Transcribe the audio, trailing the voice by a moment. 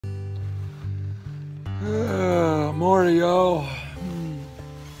Morning, y'all.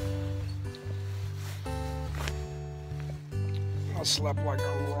 I slept like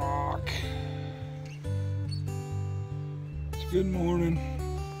a rock. It's a good morning.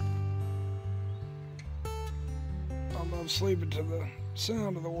 I love sleeping to the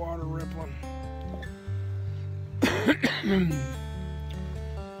sound of the water rippling.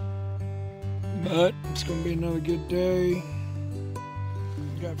 But it's going to be another good day.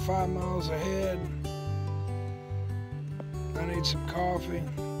 Got 5 miles ahead. I need some coffee.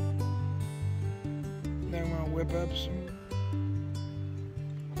 Then I'm going to whip up some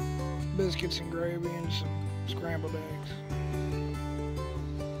biscuits and gravy and some scrambled eggs.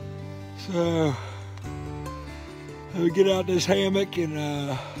 So, we get out this hammock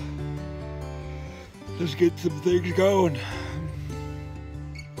and just get some things going.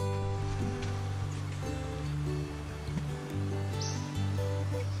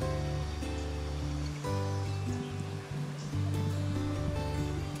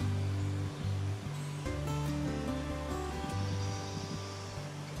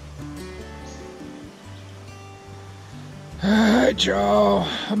 Alright, y'all,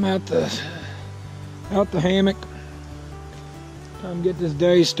 I'm out the hammock. Time to get this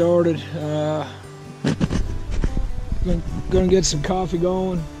day started. Gonna get some coffee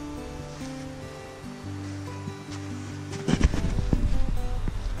going.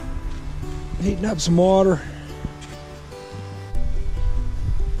 Heating up some water.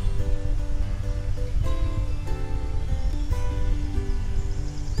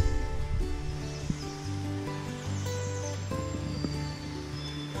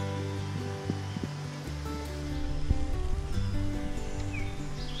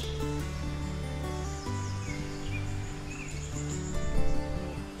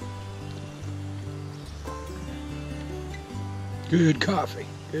 Good coffee,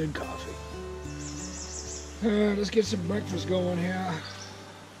 good coffee. Let's get some breakfast going here.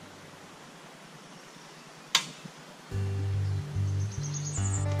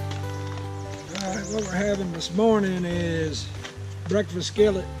 Alright, what we're having this morning is breakfast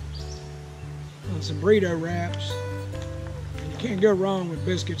skillet on some burrito wraps. And you can't go wrong with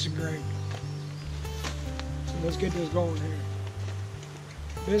biscuits and gravy. So let's get this going here.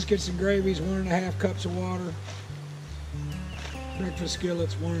 Biscuits and gravy is 1.5 cups of water. Breakfast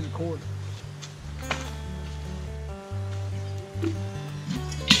skillets 1 1/4.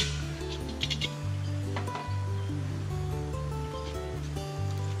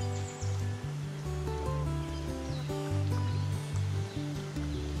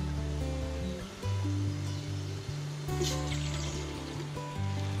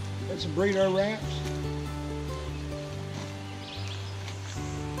 Got some burrito wraps.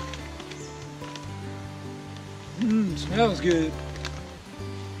 Smells good.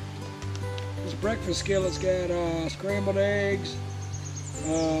 This breakfast skillet's got scrambled eggs,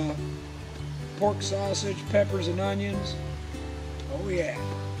 pork sausage, peppers and onions. Oh yeah.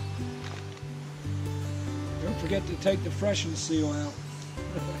 Don't forget to take the freshness seal out.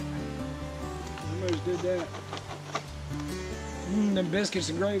 Almost did that. Them biscuits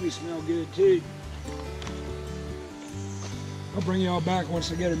and gravy smell good too. I'll bring y'all back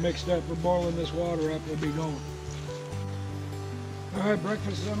once I get it mixed up. We're boiling this water up, we'll be going. Alright,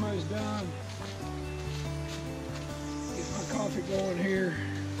 breakfast is almost done. Get my coffee going here.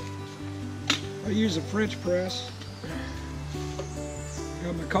 I use a French press.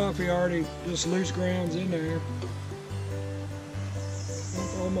 Got my coffee already, just loose grounds in there.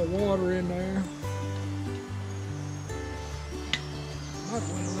 Dump all my water in there. Might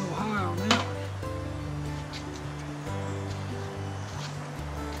went a little high on that one.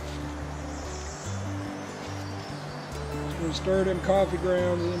 Gonna stir them coffee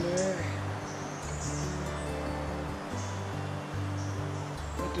grounds in there.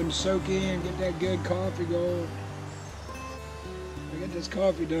 Let them soak in, get that good coffee going. I get this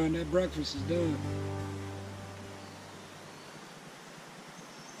coffee done, that breakfast is done.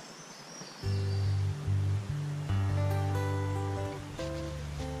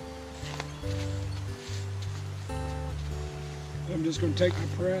 I'm just gonna take the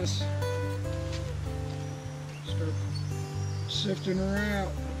press, start sifting her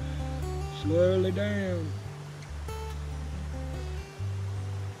out, slowly down.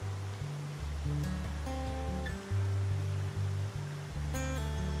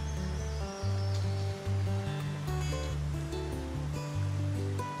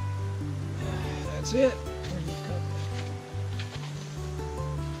 That's it.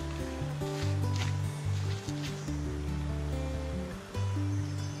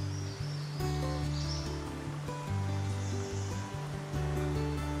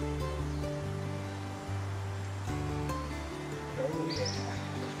 yeah.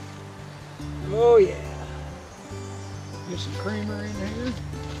 Oh yeah. Get some creamer in here.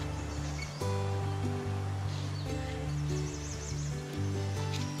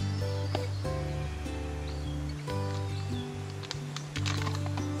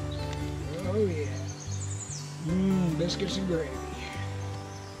 Oh yeah. Biscuits and gravy.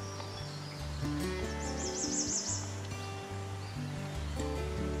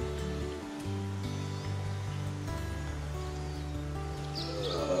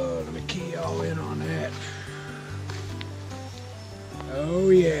 Oh, let me key y'all in on that. Oh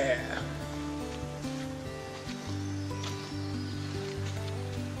yeah.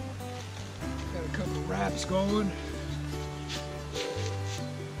 Got a couple of wraps going.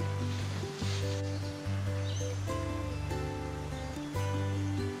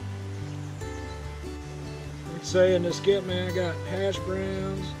 Say in the skip, man, I got hash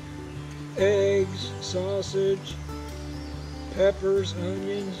browns, eggs, sausage, peppers,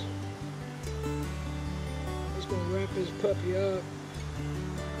 onions. I'm just gonna wrap this puppy up.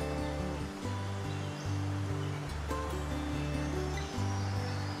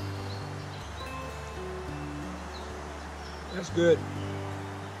 That's good.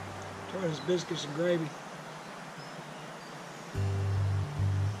 Try this biscuits and gravy.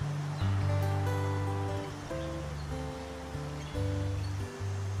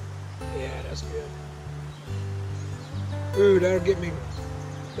 That's good. Ooh, that'll get me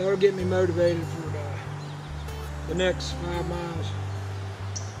motivated for the next 5 miles.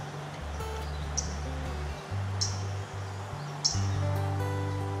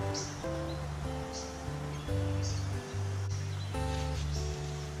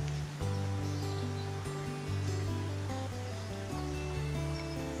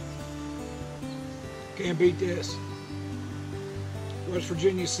 Can't beat this. West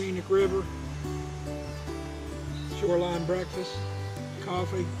Virginia Scenic River. Shoreline breakfast,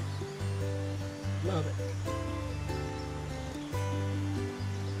 coffee, love it.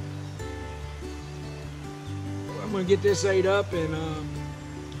 Well, I'm gonna get this ate up and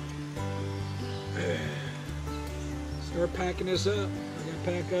start packing this up. I gotta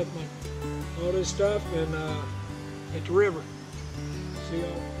pack up all this stuff and hit the river. See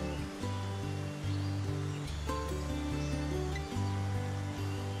y'all.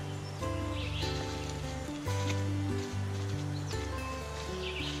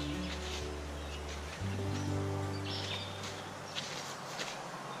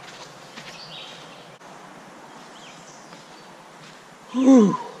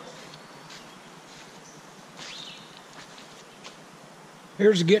 Whew.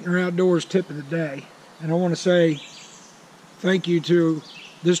 Here's the Gettin'er Outdoors tip of the day, and I want to say thank you to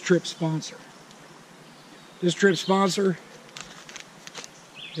this trip sponsor. This trip sponsor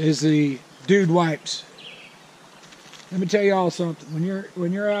is the Dude Wipes. Let me tell y'all something. When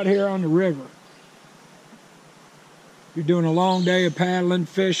you're out here on the river, you're doing a long day of paddling,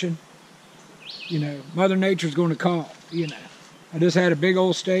 fishing. You know, Mother Nature's going to call. You know. I just had a big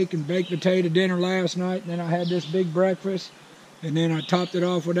old steak and baked potato dinner last night, and then I had this big breakfast, and then I topped it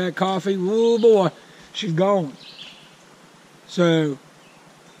off with that coffee. Oh boy, she's gone. So,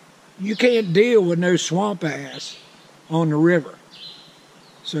 you can't deal with no swamp ass on the river.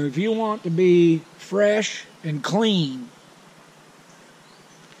 So if you want to be fresh and clean,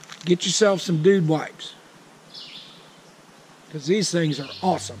 get yourself some Dude Wipes. Because these things are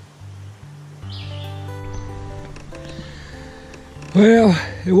awesome. Well,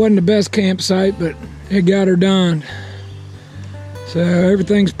 it wasn't the best campsite, but it got her done. So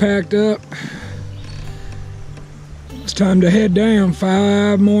everything's packed up. It's time to head down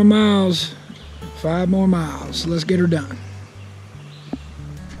 5 more miles. 5 more miles. Let's get her done.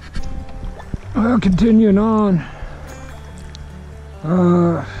 Well, continuing on.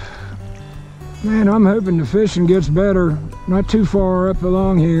 Man, I'm hoping the fishing gets better. Not too far up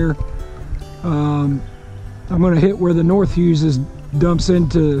along here. I'm going to hit where the North Hughes dumps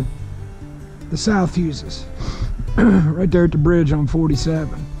into the South Hughes. Right there at the bridge on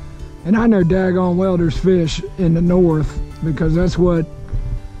 47. And I know daggone well there's fish in the north because that's what,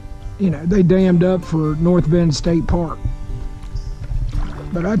 you know, they dammed up for North Bend State Park.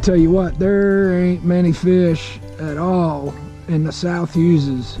 But I tell you what, there ain't many fish at all in the South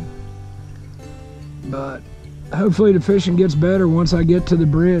Hughes. But hopefully the fishing gets better once I get to the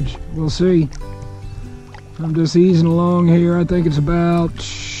bridge. We'll see. I'm just easing along here. I think it's about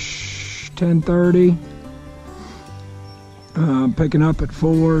 10:30. I'm picking up at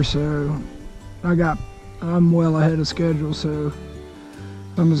 4, so I'm well ahead of schedule, so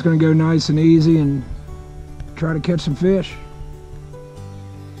I'm just gonna go nice and easy and try to catch some fish.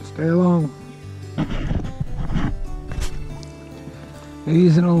 Stay along.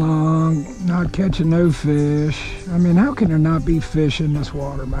 Easing along, not catching no fish. I mean, how can there not be fish in this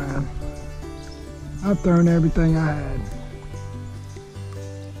water, man? I've thrown everything I had.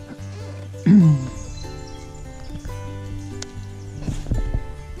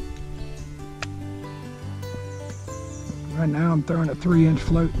 Right now I'm throwing a 3-inch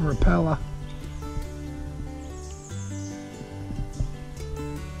floating Rapella.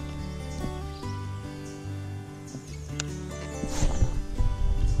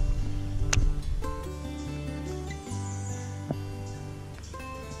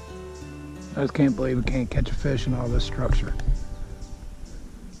 I just can't believe we can't catch a fish in all this structure.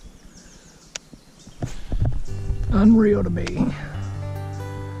 Unreal to me.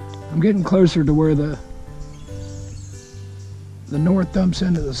 I'm getting closer to where the north dumps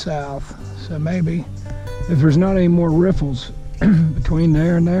into the south, so maybe if there's not any more riffles between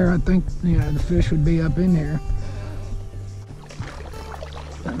there and there, I think, you know, the fish would be up in here.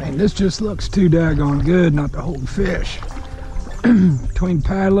 I mean, this just looks too daggone good not to hold fish. Between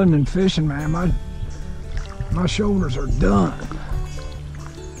paddling and fishing, man, my shoulders are done.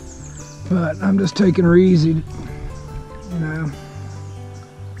 But I'm just taking her easy, you know.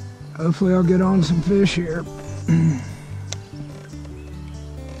 Hopefully I'll get on some fish here.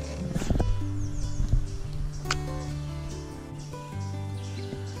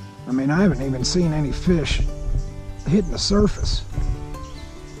 I mean, I haven't even seen any fish hitting the surface.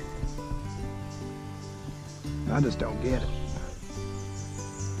 I just don't get it.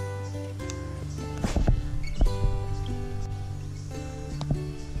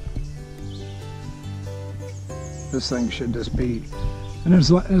 This thing should just be, and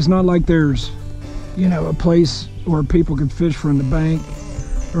it's not like there's, you know, a place where people can fish from the bank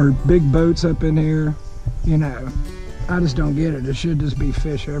or big boats up in here, you know. I just don't get it. It should just be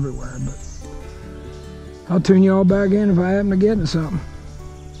fish everywhere, but I'll tune you all back in if I happen to get into something.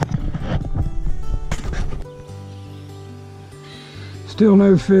 Still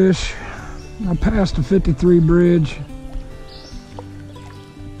no fish. I passed the 53 bridge.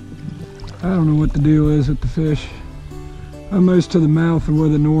 I don't know what the deal is with the fish. Almost to the mouth of where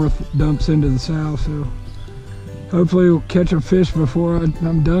the north dumps into the south, so hopefully we'll catch a fish before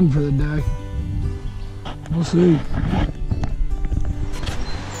I'm done for the day. We'll see.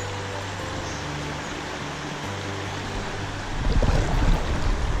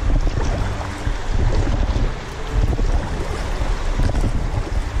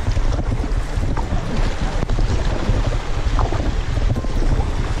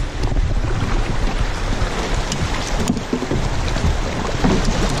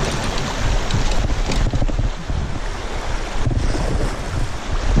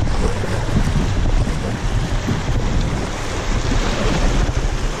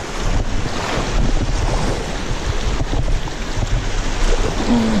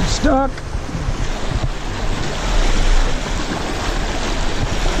 Stuck.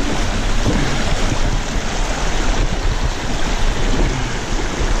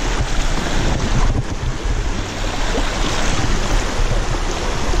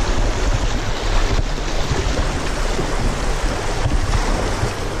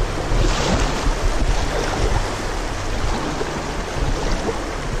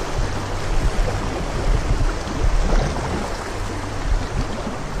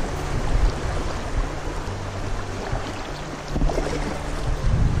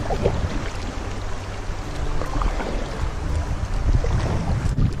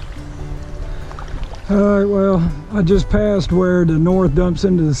 Alright, well, I just passed where the north dumps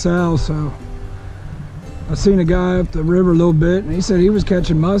into the south, so I seen a guy up the river a little bit, and he said he was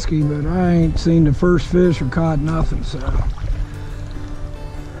catching muskie, but I ain't seen the first fish or caught nothing, so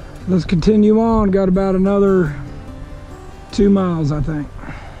let's continue on. Got about another 2 miles, I think.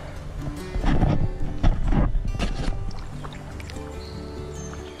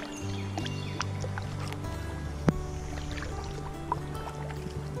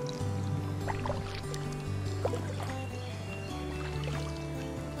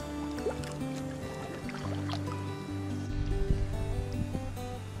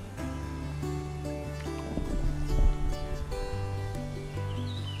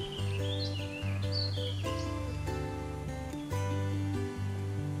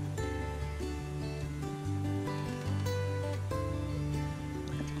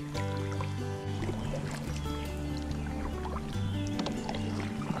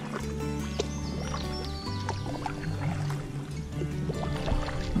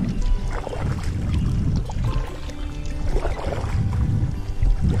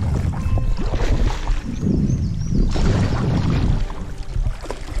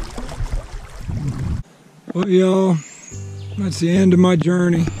 Well, y'all, That's the end of my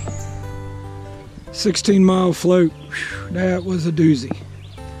journey. 16-mile float. Whew, that was a doozy.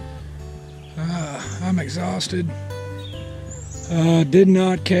 I'm exhausted. Did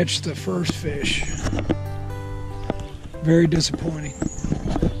not catch the first fish. Very disappointing.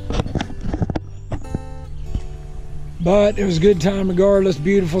 But it was a good time regardless.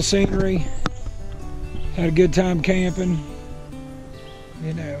 Beautiful scenery. Had a good time camping.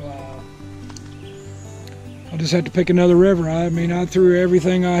 You know, I'll just have to pick another river. I mean, I threw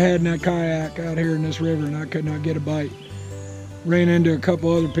everything I had in that kayak out here in this river and I could not get a bite. Ran into a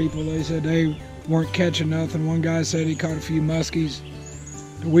couple other people. They said they weren't catching nothing. One guy said he caught a few muskies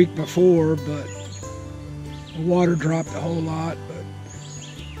the week before, but the water dropped a whole lot. But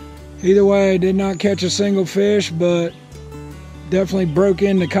either way, I did not catch a single fish, but definitely broke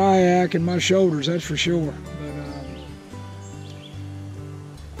in the kayak and my shoulders, that's for sure.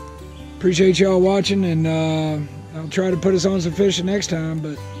 But appreciate y'all watching, and I'll try to put us on some fishing next time,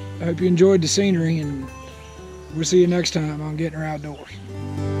 but I hope you enjoyed the scenery, and we'll see you next time on Gettin'er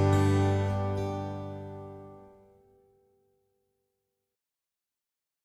Outdoors.